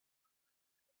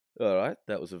Alright,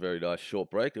 that was a very nice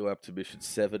short break. We're up to mission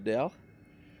 7 now.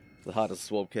 The Heart of the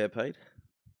Swarm campaign.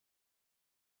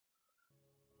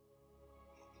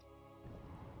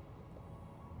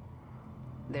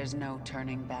 There's no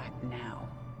turning back now.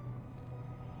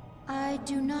 I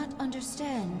do not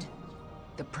understand.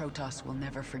 The Protoss will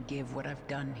never forgive what I've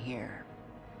done here.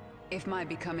 If my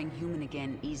becoming human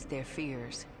again eased their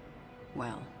fears,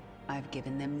 well, I've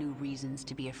given them new reasons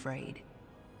to be afraid.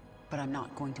 But I'm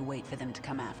not going to wait for them to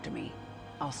come after me.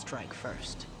 I'll strike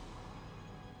first.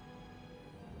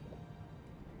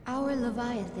 Our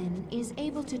Leviathan is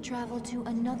able to travel to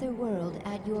another world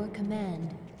at your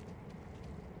command.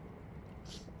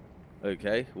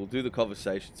 Okay, we'll do the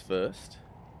conversations first.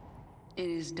 It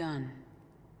is done.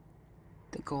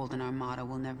 The Golden Armada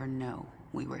will never know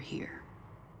we were here.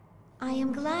 I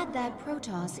am glad that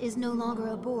Protoss is no longer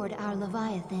aboard our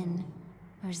Leviathan.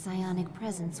 Her psionic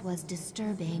presence was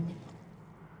disturbing.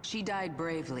 She died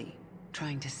bravely,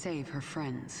 trying to save her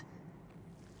friends.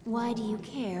 Why do you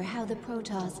care how the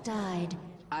Protoss died?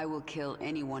 I will kill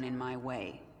anyone in my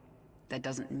way. That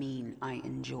doesn't mean I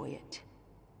enjoy it.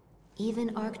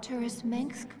 Even Arcturus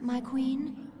Mengsk, my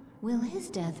queen? Will his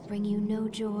death bring you no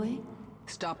joy?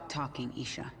 Stop talking,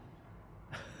 Isha.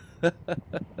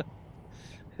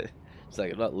 It's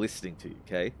like I'm not listening to you,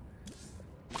 okay?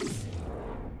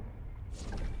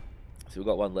 So we've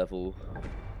got 1 level,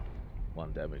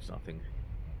 1 damage, nothing.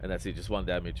 And that's it, just 1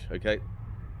 damage, okay?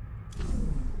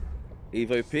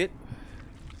 Evo Pit.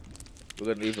 We've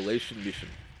got an evolution mission.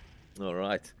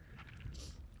 Alright.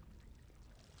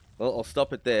 Well, I'll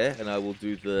stop it there, and I will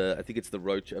do the... I think it's the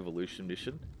Roach Evolution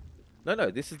mission. No,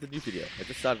 this is the new video. I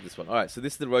just started this one. Alright, so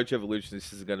this is the Roach Evolution.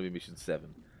 This is going to be mission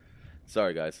 7.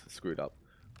 Sorry, guys. I screwed up.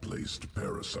 Placed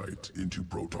parasite into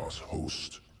Protoss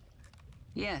host.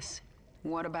 Yes.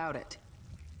 What about it?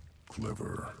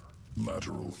 Clever.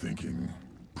 Lateral thinking.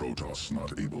 Protoss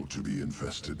not able to be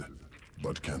infested,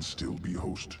 but can still be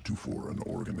host to foreign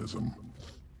organism.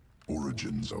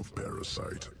 Origins of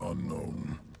parasite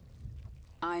unknown.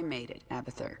 I made it,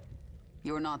 Abathur.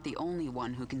 You're not the only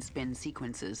one who can spin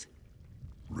sequences.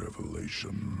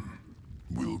 Revelation.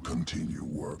 Will continue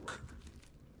work.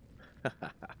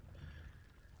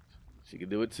 She can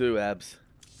do it too, Abs.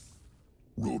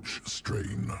 Roach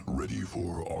strain ready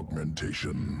for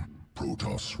augmentation.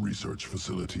 Protoss research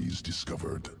facilities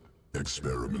discovered.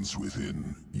 Experiments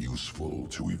within useful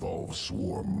to evolve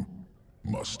swarm.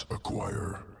 Must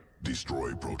acquire.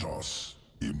 Destroy Protoss.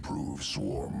 Improve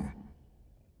swarm.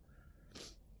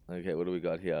 Okay, what do we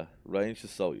got here? Ranged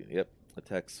assault unit. Yep.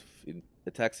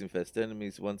 Attacks infest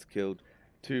enemies. Once killed,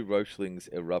 2 Roachlings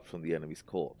erupt from the enemy's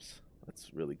corpse.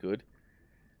 That's really good.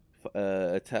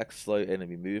 Attacks slow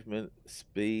enemy movement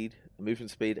speed,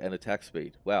 and attack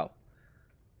speed. Wow.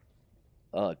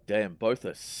 Oh, damn. Both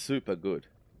are super good.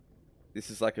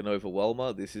 This is like an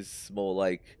overwhelmer. This is more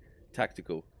like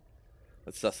tactical.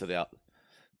 Let's suss it out.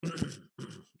 This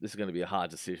is going to be a hard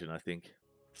decision, I think.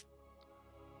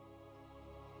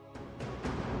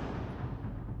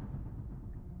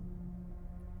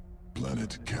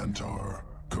 Planet Kantar.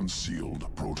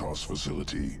 Concealed Protoss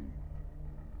facility.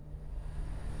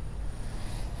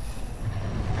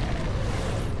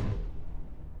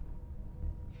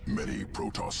 Many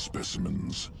Protoss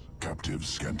specimens. Captive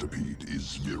Scantipede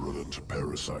is virulent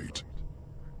parasite.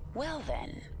 Well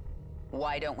then,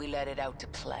 why don't we let it out to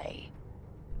play?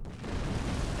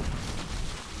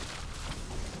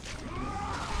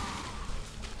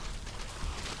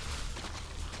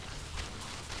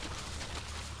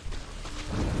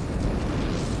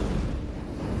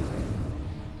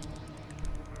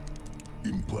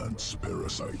 Implants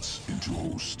parasites into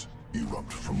host.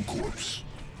 Erupt from corpse.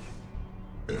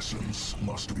 Essence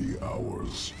must be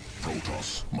ours.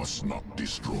 Protoss must not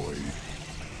destroy.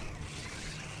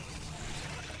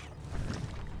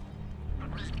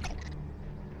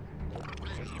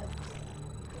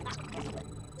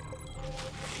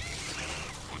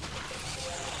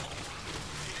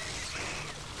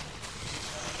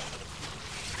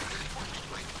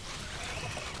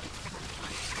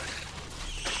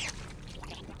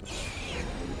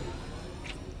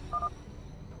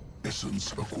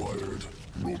 Essence acquired.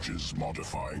 Roaches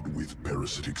modified with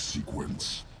parasitic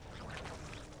sequence.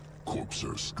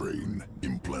 Corpser strain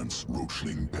implants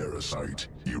Roachling parasite.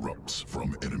 Erupts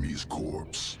from enemy's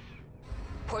corpse.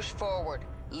 Push forward.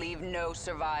 Leave no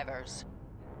survivors.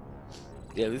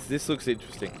 Yeah, this looks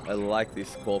interesting. I like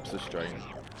this corpse strain.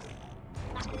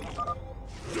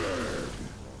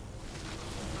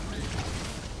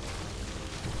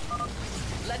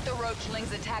 Let the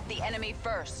Roachlings attack the enemy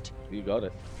first. You got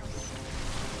it.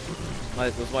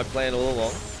 That was my plan all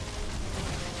along.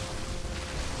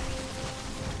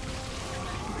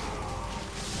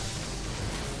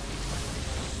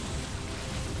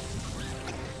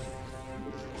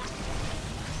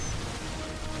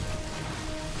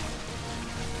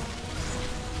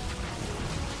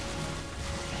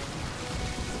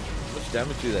 much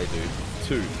damage do they do?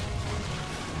 2.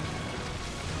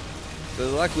 So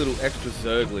they're like little extra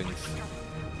zerglings.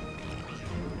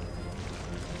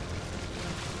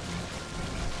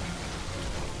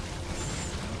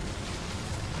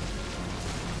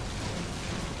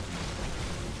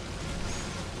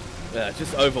 Yeah, it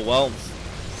just overwhelms.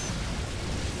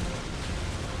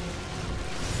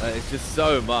 It's just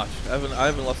so much. I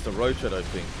haven't lost a Roach, I don't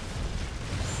think.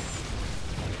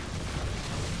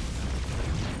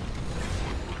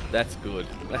 That's good.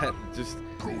 Just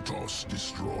Protoss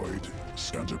destroyed.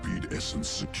 Scantipede essence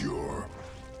secure.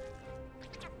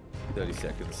 30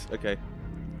 seconds. Okay.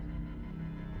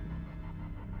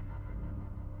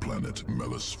 Planet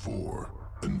Melis 4.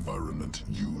 Environment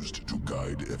used to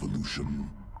guide evolution.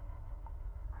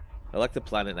 I like the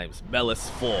planet names. Melis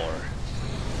 4.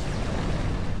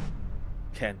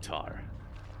 Kantar.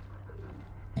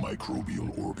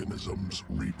 Microbial organisms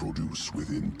reproduce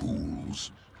within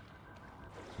pools.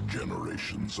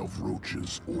 Generations of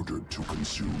roaches ordered to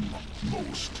consume.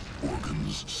 Most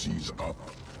organs seize up,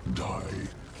 die.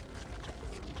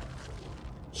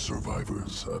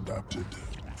 Survivors adapted,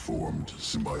 formed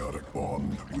symbiotic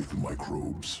bond with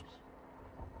microbes.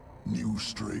 New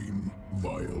strain,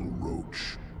 vile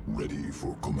roach, ready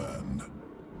for command.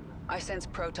 I sense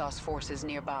Protoss forces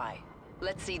nearby.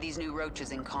 Let's see these new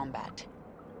roaches in combat.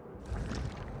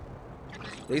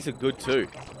 These are good too.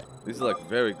 These are like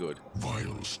very good.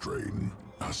 Vile strain.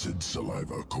 Acid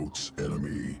saliva coats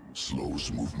enemy.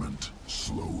 Slows movement.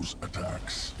 Slows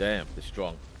attacks. Damn, they're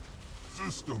strong.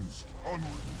 Systems onward.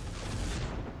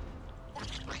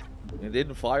 And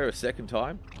didn't fire a second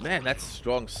time? Man, that's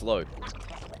strong slow.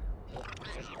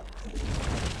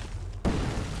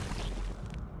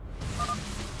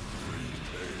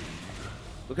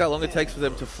 Look how long it takes for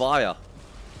them to fire.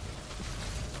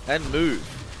 And move,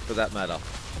 for that matter.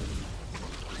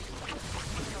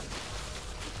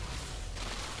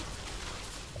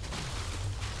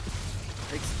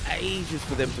 Takes ages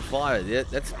for them to fire. Yeah,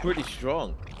 that's pretty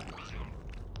strong.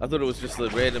 I thought it was just a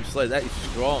random slay. That is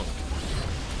strong.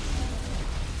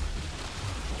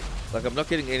 Like, I'm not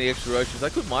getting any extra roaches. I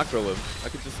could micro them. I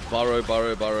could just burrow.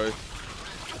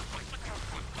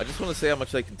 I just want to see how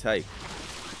much they can take.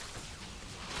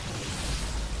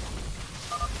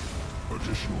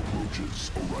 Additional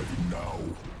roaches arriving now.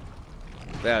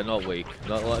 They are not weak.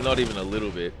 Not even a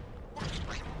little bit.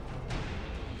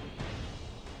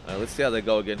 Let's see how they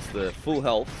go against the full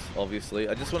health, obviously.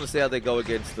 I just want to see how they go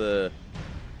against the...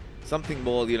 something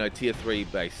more, you know, tier 3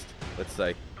 based, let's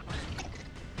say.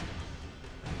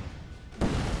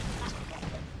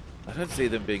 I don't see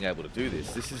them being able to do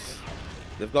this. This is...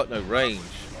 they've got no range.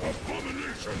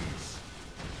 Abominations.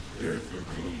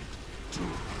 Difficult to...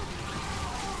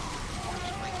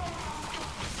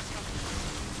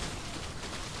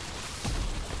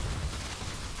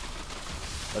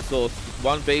 I saw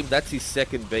one beam, that's his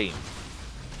second beam.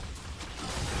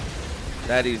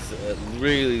 That is a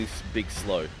really big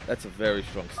slow. That's a very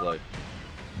strong slow.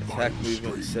 Attack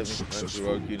movement 7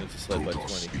 rogue units are slowed by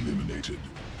 20. Eliminated.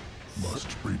 Must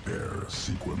prepare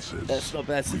sequences. That's not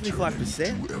bad,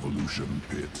 75%. To evolution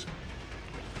pit.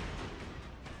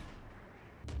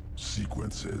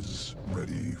 Sequences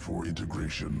ready for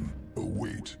integration.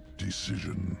 Await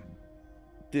decision.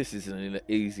 This isn't an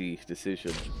easy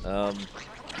decision.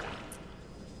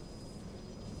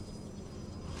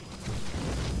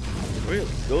 Really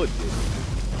good.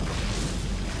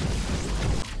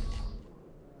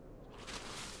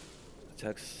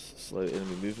 Attacks slow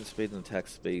enemy movement speed and attack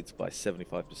speeds by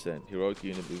 75%. Heroic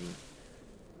unit movement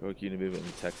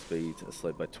and attack speeds are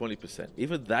slowed by 20%.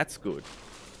 Even that's good.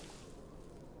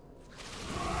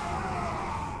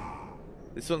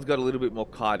 This one's got a little bit more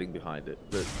kiting behind it,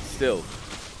 but still.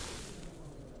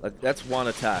 Like, that's one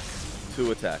attack,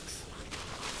 2 attacks.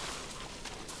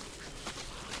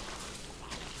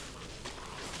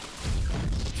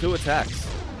 Two attacks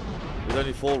with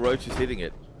only 4 roaches hitting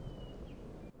it.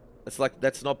 It's like,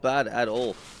 that's not bad at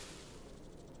all.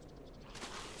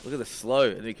 Look at the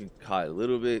slow, and you can kite a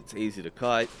little bit. It's easy to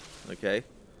kite. Okay.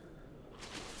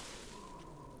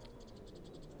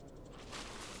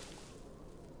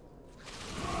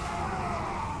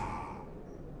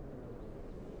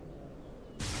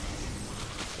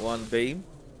 One beam,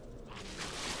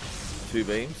 2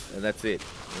 beams, and that's it.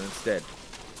 And instead.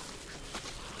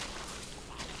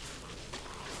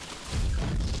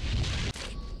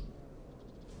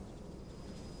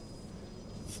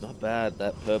 It's not bad,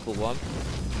 that purple one.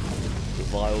 The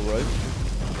vile roach.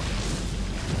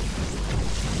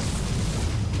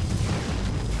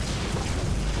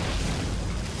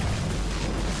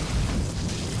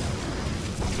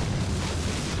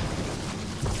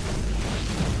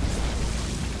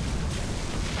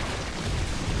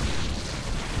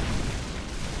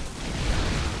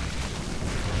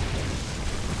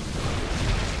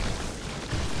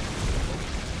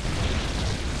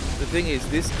 thing is,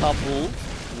 this coupled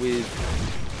with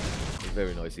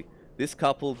very noisy. This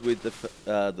coupled with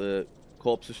the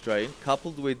corpse strain,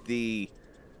 coupled with the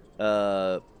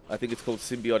I think it's called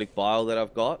symbiotic bile that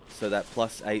I've got, so that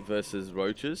 +8 versus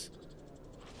roaches.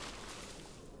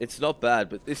 It's not bad,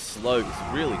 but this slow is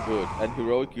really good, and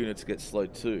heroic units get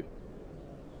slowed too.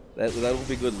 That will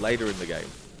be good later in the game.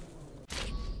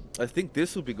 I think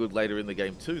this will be good later in the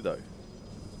game too, though.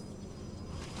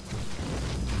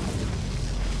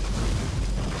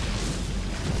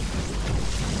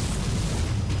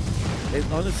 It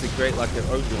honestly create like their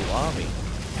own little army.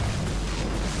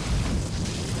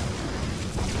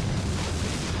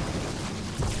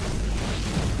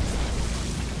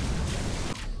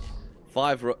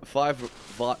 Five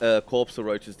corpse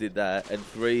roaches did that, and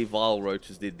 3 vile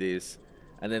roaches did this,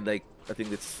 and then I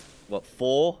think it's what,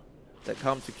 4 that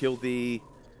come to kill the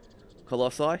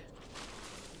colossi. I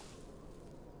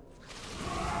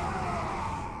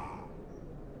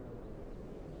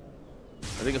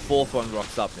think a 4th one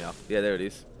rocks up now. Yeah, there it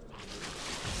is.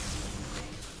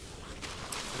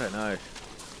 I don't know.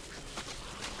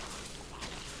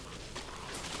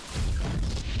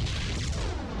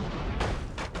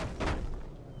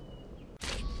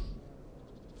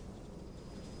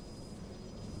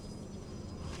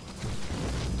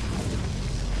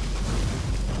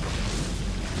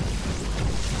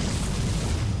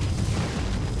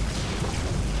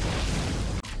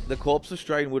 The corpse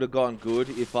strain would have gone good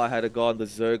if I had gone the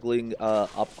Zergling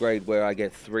upgrade where I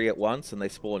get 3 at once and they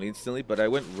spawn instantly, but I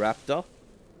went Raptor.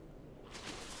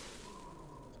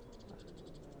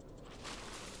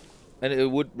 And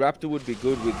Raptor would be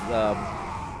good with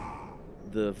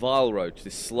the Vile Roach.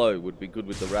 This slow would be good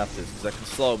with the Raptors, because I can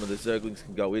slow them and the Zerglings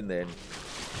can go in there and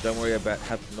don't worry about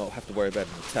not have to worry about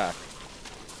an attack.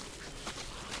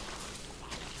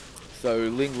 So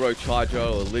Ling Roach Hydra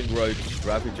or Ling Roach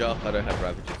Ravager. I don't have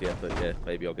Ravagers yet, but yeah,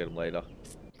 maybe I'll get them later.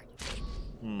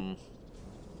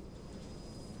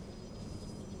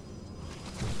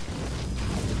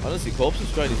 Honestly, Corpse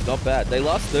Strain is not bad. They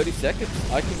last 30 seconds.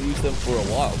 I can use them for a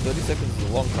while. 30 seconds is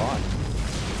a long time.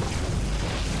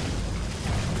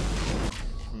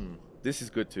 This is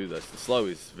good too, though. The slow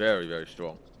is very, very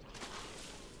strong.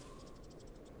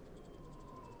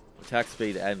 Attack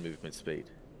speed and movement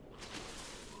speed.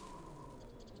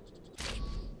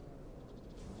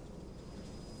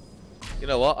 You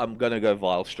know what? I'm gonna go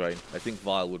Vile Strain. I think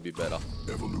Vile would be better.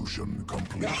 Evolution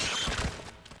complete.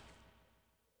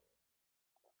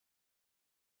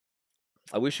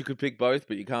 I wish you could pick both,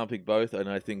 but you can't pick both, and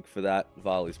I think for that,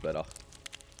 Vile is better.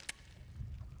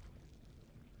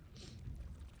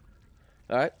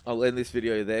 Alright, I'll end this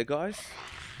video there, guys.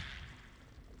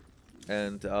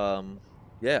 And,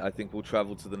 yeah, I think we'll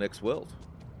travel to the next world.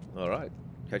 Alright,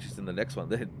 catch us in the next one.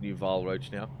 The new Vile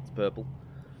Roach now. It's purple.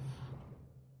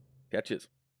 Catch us.